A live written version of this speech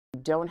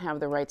don't have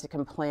the right to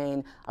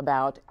complain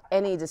about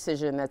any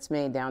decision that's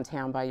made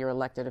downtown by your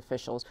elected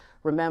officials.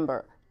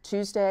 Remember,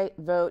 Tuesday,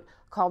 vote.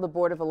 Call the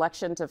Board of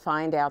Election to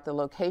find out the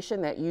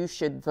location that you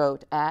should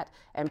vote at,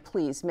 and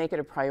please make it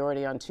a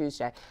priority on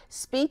Tuesday.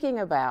 Speaking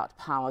about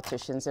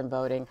politicians and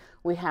voting,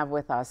 we have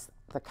with us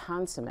the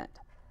consummate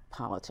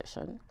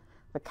politician,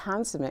 the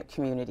consummate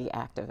community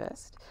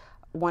activist,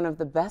 one of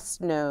the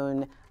best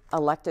known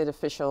elected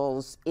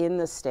officials in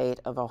the state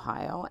of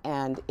Ohio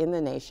and in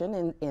the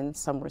nation in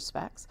some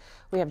respects.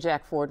 We have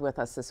Jack Ford with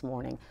us this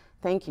morning.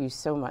 Thank you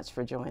so much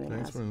for joining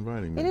us. Thanks for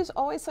inviting me. It is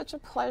always such a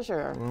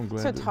pleasure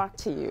to talk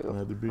to you.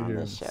 Glad to be here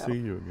and see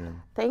you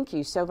again. Thank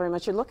you so very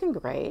much. You're looking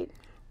great.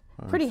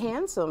 Pretty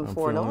handsome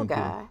for an old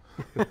guy.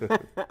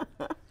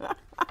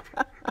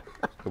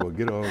 Well,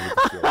 get on with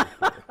the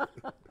show.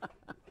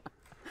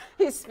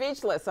 He's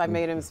speechless. I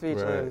made him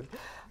speechless. Right.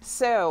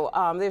 So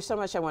there's so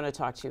much I want to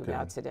talk to you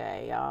about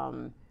today.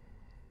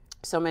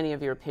 So many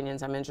of your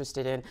opinions I'm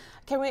interested in.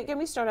 Can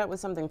we start out with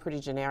something pretty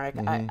generic?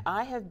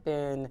 I have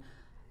been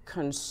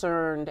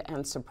concerned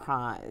and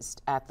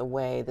surprised at the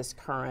way this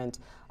current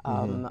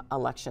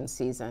election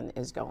season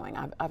is going.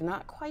 I've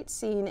not quite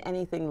seen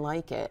anything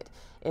like it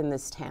in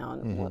this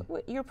town.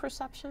 What your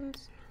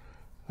perceptions?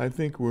 I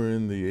think we're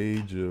in the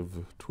age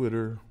of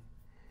Twitter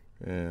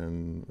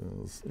and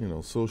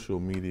social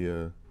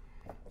media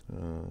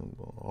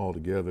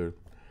altogether,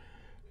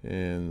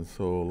 and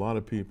so a lot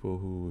of people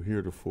who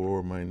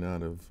heretofore might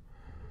not have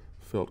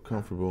felt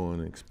comfortable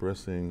in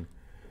expressing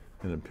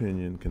an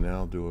opinion can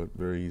now do it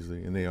very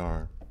easily, and they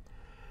are.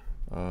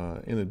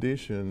 In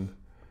addition,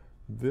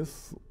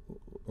 this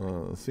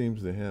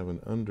seems to have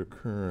an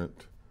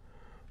undercurrent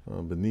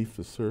beneath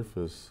the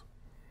surface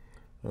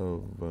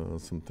of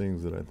some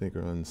things that I think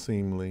are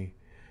unseemly.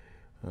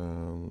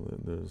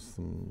 There's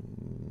some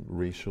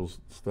racial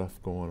stuff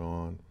going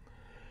on,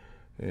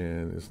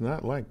 and it's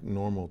not like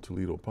normal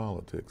Toledo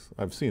politics.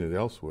 I've seen it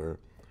elsewhere,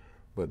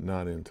 but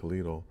not in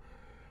Toledo.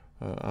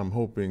 I'm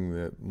hoping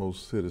that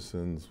most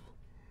citizens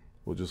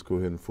will just go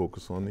ahead and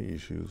focus on the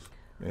issues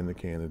and the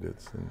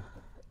candidates.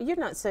 You're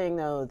not saying,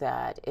 though,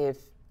 that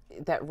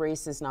that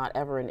race is not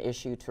ever an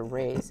issue to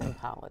raise in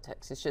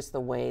politics. It's just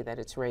the way that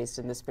it's raised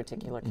in this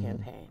particular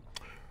campaign.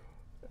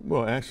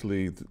 Well,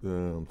 actually,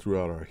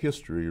 throughout our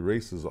history,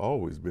 race has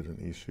always been an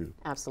issue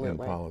in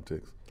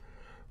politics.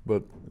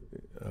 But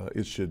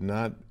it should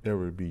not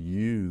ever be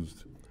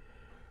used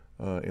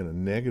in a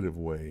negative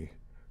way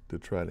to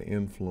try to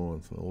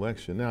influence an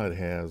election. Now it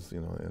has,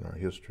 in our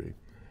history.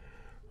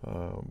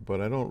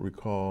 But I don't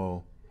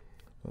recall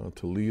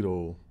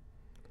Toledo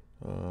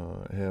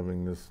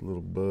having this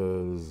little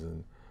buzz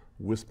and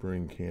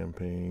whispering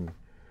campaign,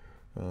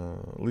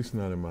 at least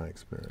not in my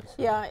experience.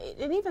 Yeah,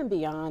 and even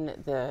beyond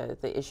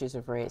the issues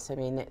of race, I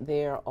mean,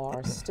 there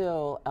are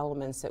still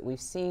elements that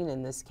we've seen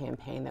in this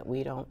campaign that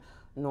we don't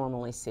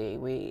normally see.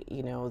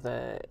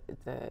 The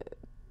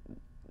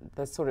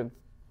sort of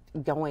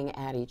going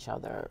at each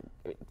other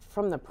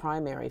from the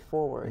primary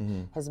forward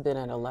has been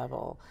at a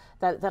level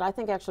that I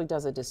think actually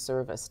does a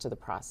disservice to the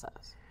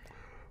process.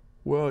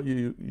 Well,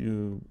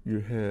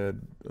 you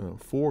had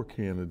 4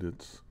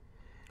 candidates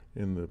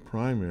in the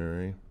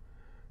primary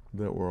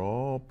that were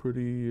all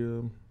pretty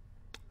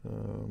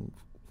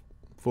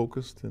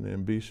focused and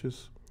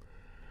ambitious,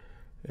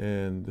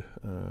 and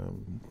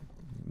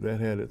that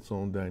had its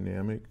own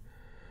dynamic.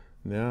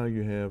 Now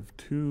you have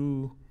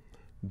 2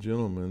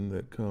 gentlemen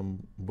that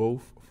come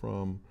both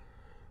from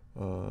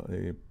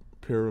a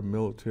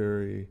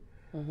paramilitary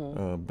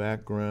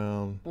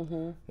background,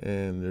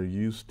 and they're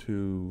used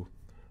to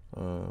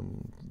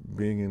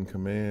being in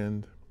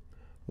command.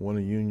 One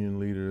a union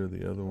leader,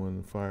 the other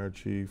one fire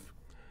chief,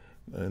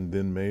 and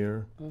then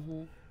mayor.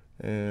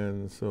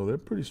 And so they're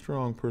pretty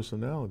strong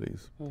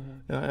personalities.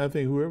 And I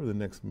think whoever the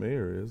next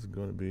mayor is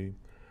going to be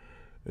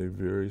a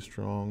very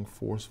strong,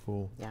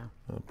 forceful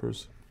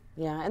person.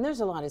 Yeah, and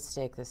there's a lot at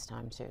stake this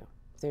time too.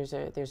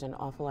 There's an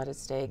awful lot at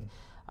stake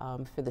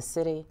for the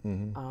city.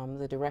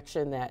 The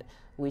direction that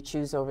we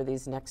choose over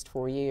these next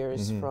 4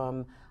 years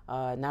from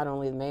not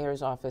only the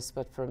mayor's office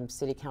but from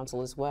city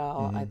council as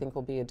well, I think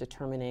will be a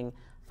determining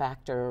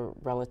factor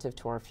relative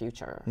to our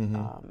future.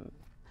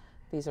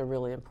 These are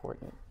really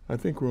important. I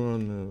think we're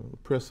on the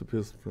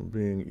precipice from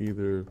being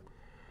either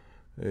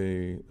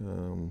a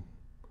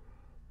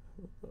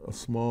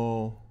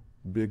small,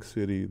 big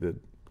city that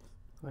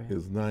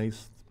is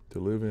nice to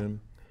live in,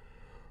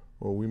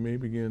 or we may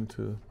begin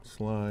to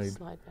slide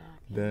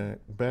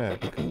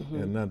back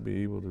and not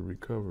be able to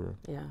recover.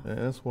 And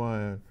that's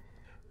why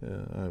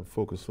I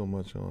focus so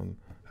much on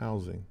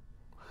housing.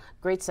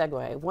 Great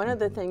segue. One of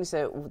the things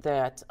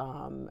that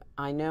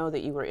I know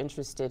that you were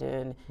interested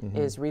in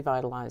is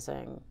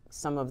revitalizing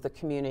some of the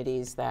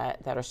communities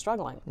that are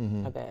struggling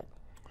a bit.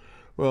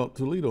 Well,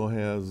 Toledo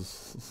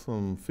has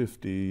some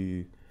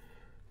 50,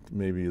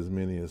 maybe as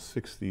many as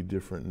 60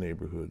 different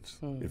neighborhoods,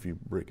 if you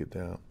break it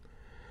down.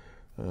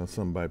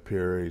 Some by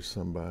parish,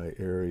 some by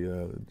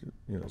area,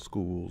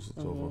 schools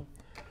and so forth.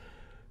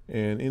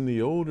 And in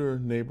the older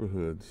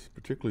neighborhoods,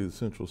 particularly the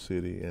Central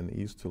City and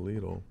East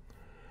Toledo,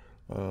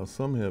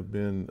 Some have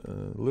been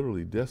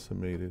literally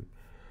decimated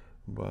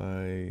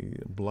by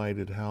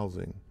blighted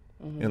housing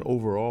and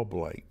overall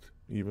blight,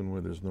 even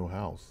where there's no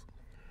house.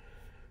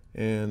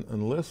 And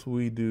unless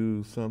we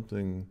do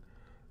something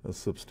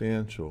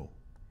substantial,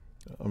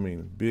 I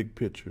mean, big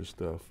picture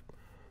stuff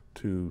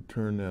to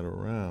turn that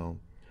around,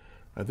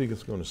 I think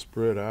it's going to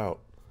spread out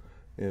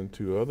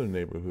into other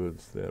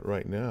neighborhoods that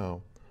right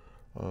now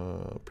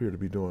appear to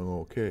be doing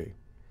okay.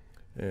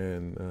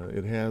 And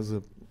it has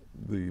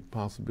the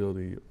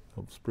possibility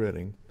of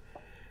spreading.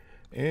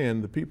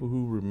 And the people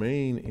who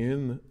remain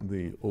in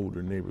the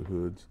older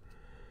neighborhoods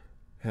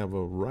have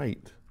a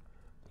right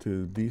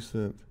to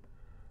decent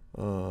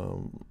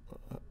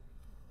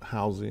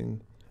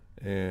housing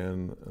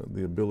and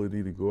the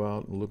ability to go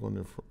out and look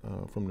on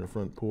from their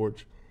front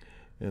porch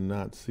and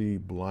not see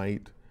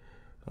blight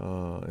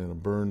and a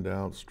burned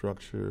out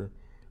structure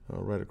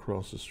right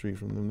across the street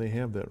from them. They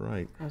have that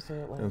right.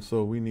 Absolutely. And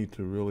so we need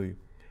to really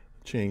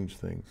change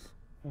things.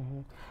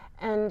 Mm-hmm.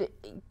 And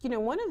you know,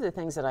 one of the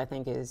things that I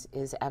think is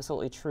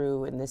absolutely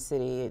true in this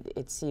city,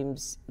 it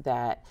seems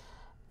that,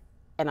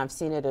 and I've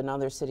seen it in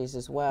other cities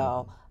as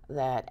well,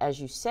 that as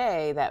you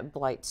say, that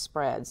blight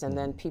spreads and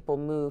then people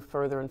move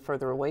further and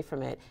further away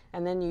from it.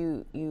 And then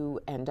you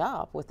end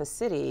up with a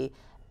city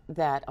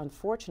that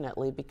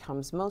unfortunately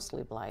becomes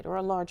mostly blight or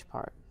a large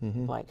part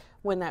blight,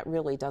 when that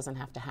really doesn't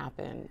have to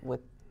happen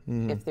with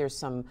if there's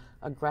some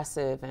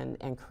aggressive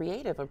and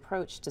creative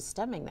approach to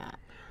stemming that.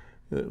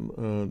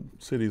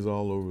 Cities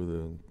all over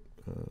the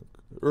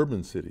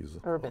urban cities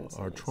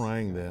are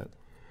trying that.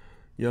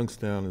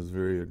 Youngstown is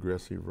very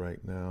aggressive right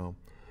now.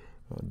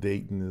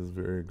 Dayton is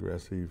very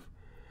aggressive.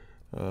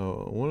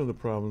 One of the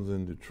problems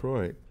in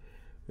Detroit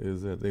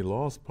is that they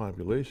lost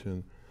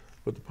population,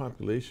 but the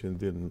population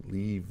didn't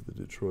leave the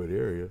Detroit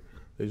area.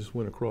 They just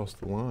went across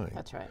the line.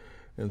 That's right.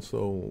 And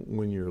so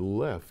when you're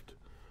left,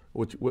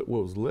 what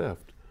was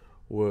left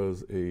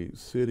was a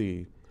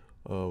city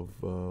of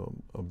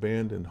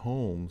abandoned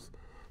homes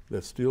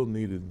that still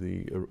needed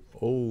the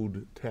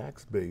old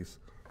tax base,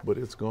 but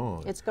it's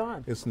gone. It's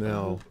gone. It's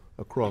now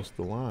across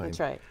the line. That's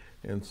right.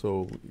 And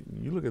so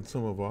you look at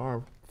some of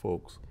our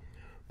folks,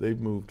 they've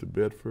moved to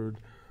Bedford,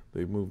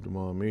 they've moved to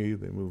Maumee,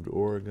 they moved to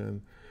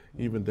Oregon,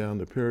 even down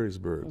to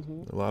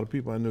Perrysburg. A lot of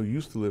people I know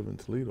used to live in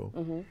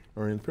Toledo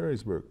are in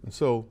Perrysburg. And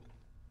so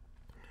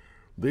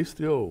they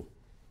still,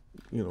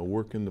 you know,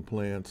 work in the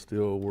plant,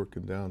 still work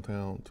in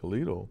downtown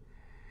Toledo,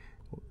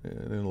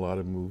 and then a lot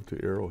have moved to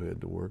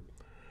Arrowhead to work.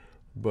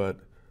 But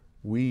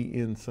we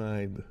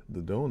inside the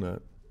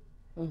donut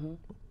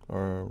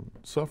are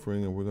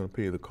suffering, and we're going to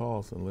pay the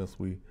cost unless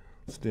we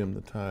stem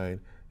the tide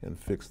and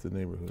fix the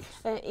neighborhoods.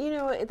 You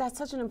know, that's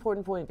such an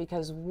important point,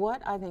 because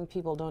what I think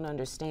people don't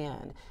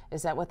understand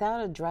is that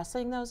without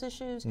addressing those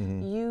issues,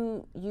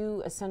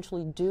 you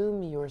essentially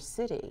doom your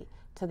city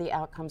to the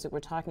outcomes that we're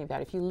talking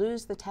about. If you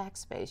lose the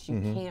tax base, you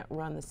can't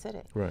run the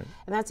city. Right.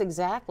 And that's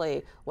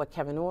exactly what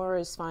Kevin Orr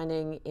is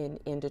finding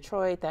in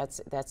Detroit. That's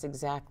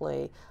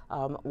exactly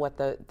what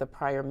the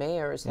prior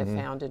mayors have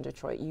found in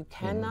Detroit. You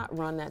cannot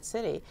run that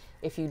city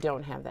if you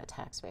don't have that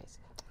tax base.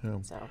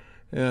 Yeah. So.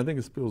 And I think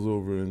it spills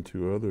over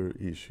into other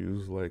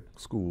issues like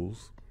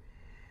schools.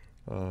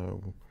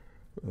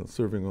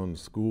 Serving on the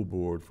school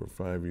board for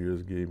 5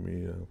 years gave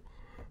me a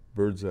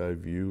bird's eye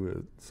view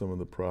at some of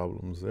the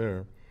problems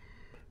there.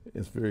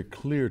 It's very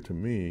clear to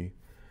me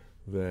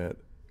that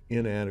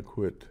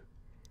inadequate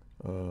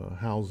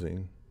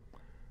housing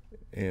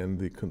and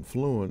the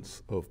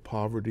confluence of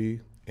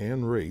poverty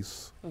and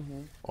race,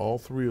 all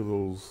three of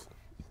those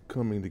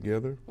coming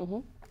together,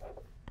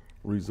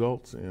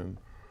 results in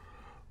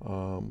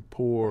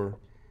poor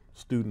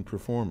student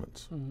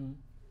performance.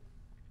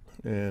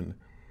 And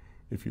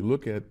if you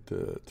look at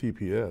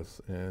TPS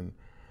and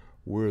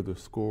where the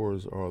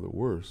scores are the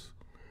worst,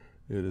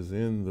 it is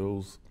in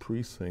those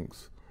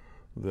precincts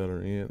that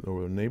are in,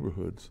 or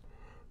neighborhoods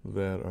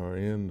that are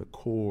in the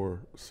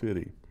core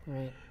city.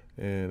 Right.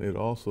 And it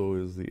also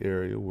is the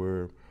area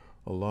where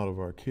a lot of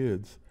our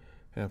kids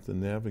have to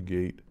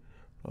navigate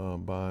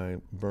by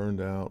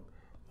burned out,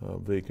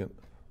 vacant,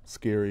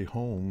 scary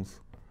homes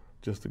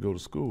just to go to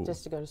school.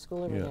 Just to go to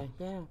school every day,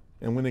 yeah.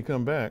 And when they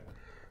come back,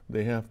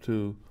 they have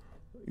to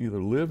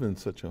either live in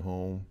such a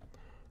home,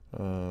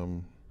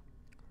 and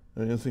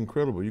it's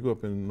incredible. You go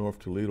up in North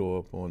Toledo,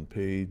 up on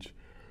Page,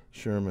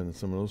 Sherman, and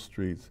some of those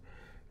streets,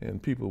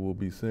 and people will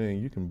be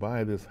saying, you can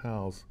buy this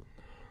house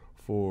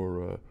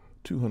for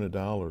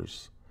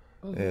 $200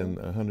 and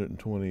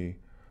 $120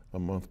 a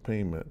month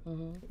payment.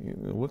 You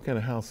know, what kind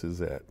of house is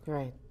that?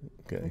 Right.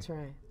 Okay. That's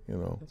right. You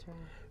know. That's right.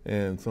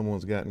 And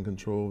someone's gotten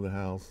control of the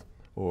house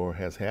or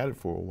has had it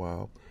for a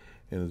while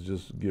and is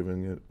just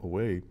giving it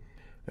away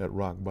at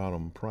rock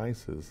bottom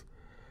prices.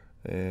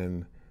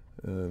 And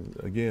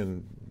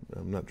again,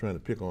 I'm not trying to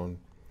pick on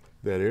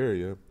that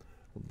area,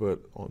 but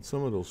on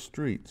some of those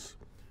streets,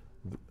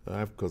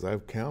 because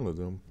I've counted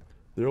them,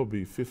 there'll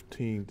be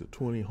 15 to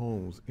 20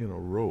 homes in a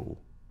row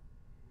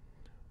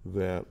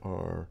that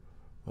are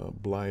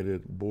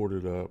blighted,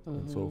 boarded up,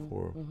 and so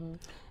forth.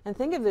 And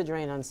think of the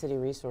drain on city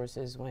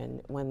resources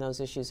when those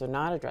issues are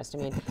not addressed. I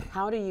mean,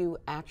 how do you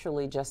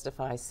actually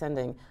justify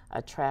sending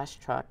a trash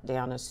truck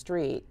down a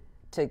street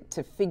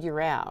to figure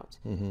out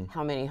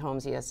how many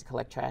homes he has to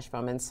collect trash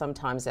from? And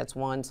sometimes that's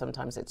one,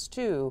 sometimes it's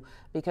two,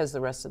 because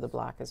the rest of the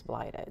block is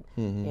blighted.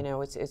 You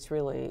know, it's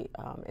really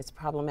it's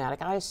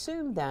problematic. I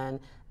assume then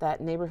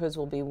that neighborhoods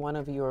will be one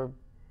of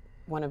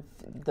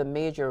the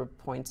major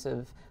points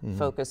of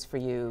focus for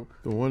you.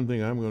 The one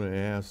thing I'm going to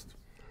ask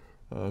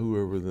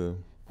whoever the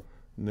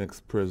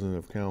next president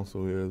of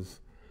council is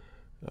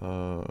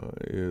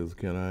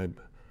can I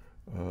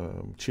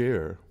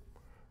chair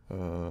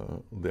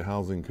the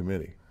housing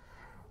committee?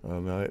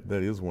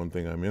 That is one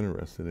thing I'm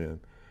interested in.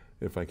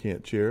 If I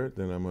can't chair it,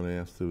 then I'm going to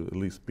ask to at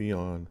least be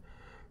on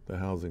the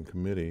housing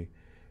committee,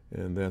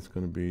 and that's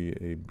going to be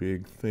a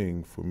big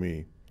thing for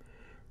me.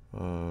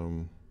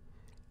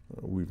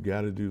 We've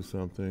got to do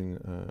something.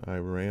 I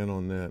ran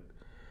on that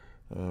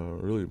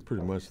really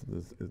pretty much.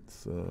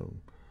 It's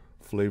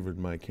flavored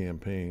my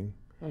campaign.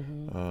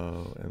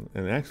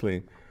 And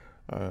actually,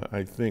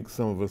 I think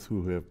some of us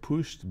who have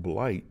pushed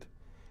blight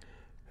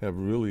have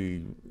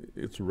really,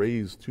 it's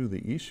raised to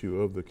the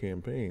issue of the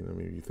campaign. I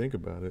mean, if you think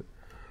about it,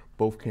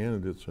 both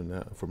candidates are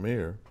now, for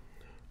mayor,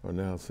 are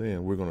now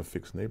saying we're going to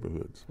fix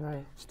neighborhoods.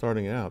 Right.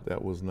 Starting out,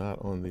 that was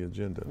not on the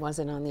agenda.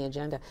 Wasn't on the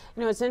agenda.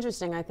 You know, it's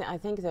interesting. I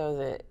think though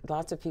that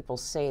lots of people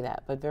say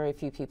that, but very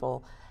few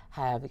people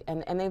have,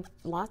 and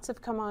lots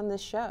have come on this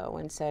show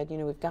and said, you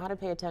know, we've got to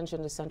pay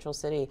attention to Central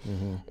City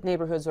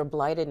neighborhoods or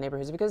blighted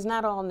neighborhoods, because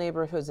not all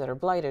neighborhoods that are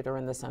blighted are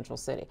in the Central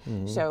City.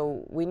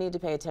 So we need to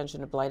pay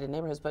attention to blighted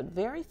neighborhoods, but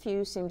very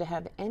few seem to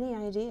have any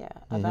idea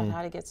about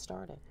how to get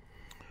started.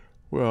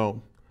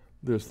 Well,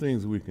 there's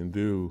things we can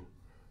do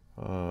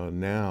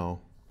now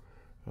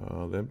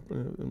that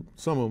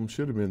some of them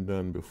should have been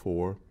done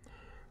before.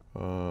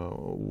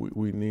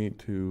 We need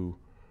to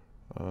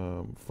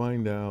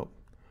find out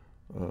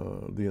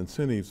the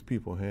incentives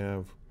people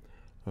have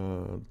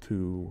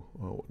to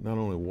not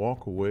only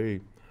walk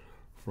away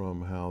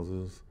from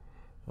houses,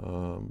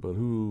 but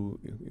who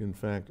in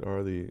fact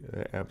are the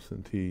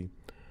absentee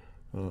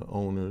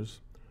owners.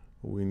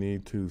 We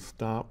need to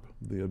stop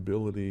the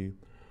ability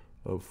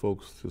of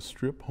folks to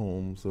strip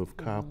homes of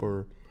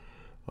copper,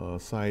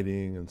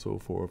 siding and so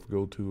forth,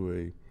 go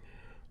to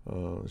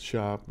a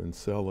shop and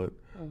sell it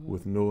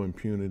with no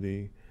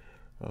impunity.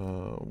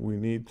 We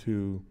need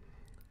to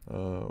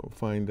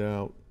find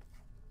out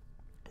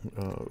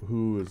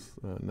who is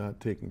not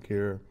taking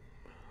care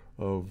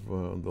of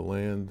the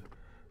land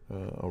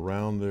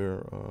around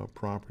their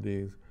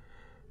properties.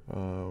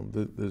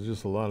 There's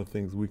just a lot of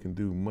things we can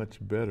do much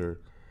better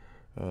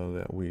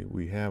that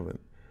we haven't.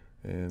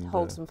 And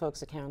hold some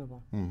folks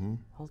accountable.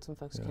 Hold some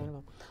folks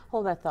accountable.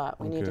 Hold that thought.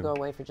 We need to go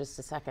away for just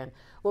a second.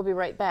 We'll be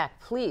right back.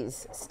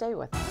 Please stay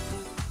with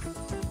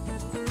us.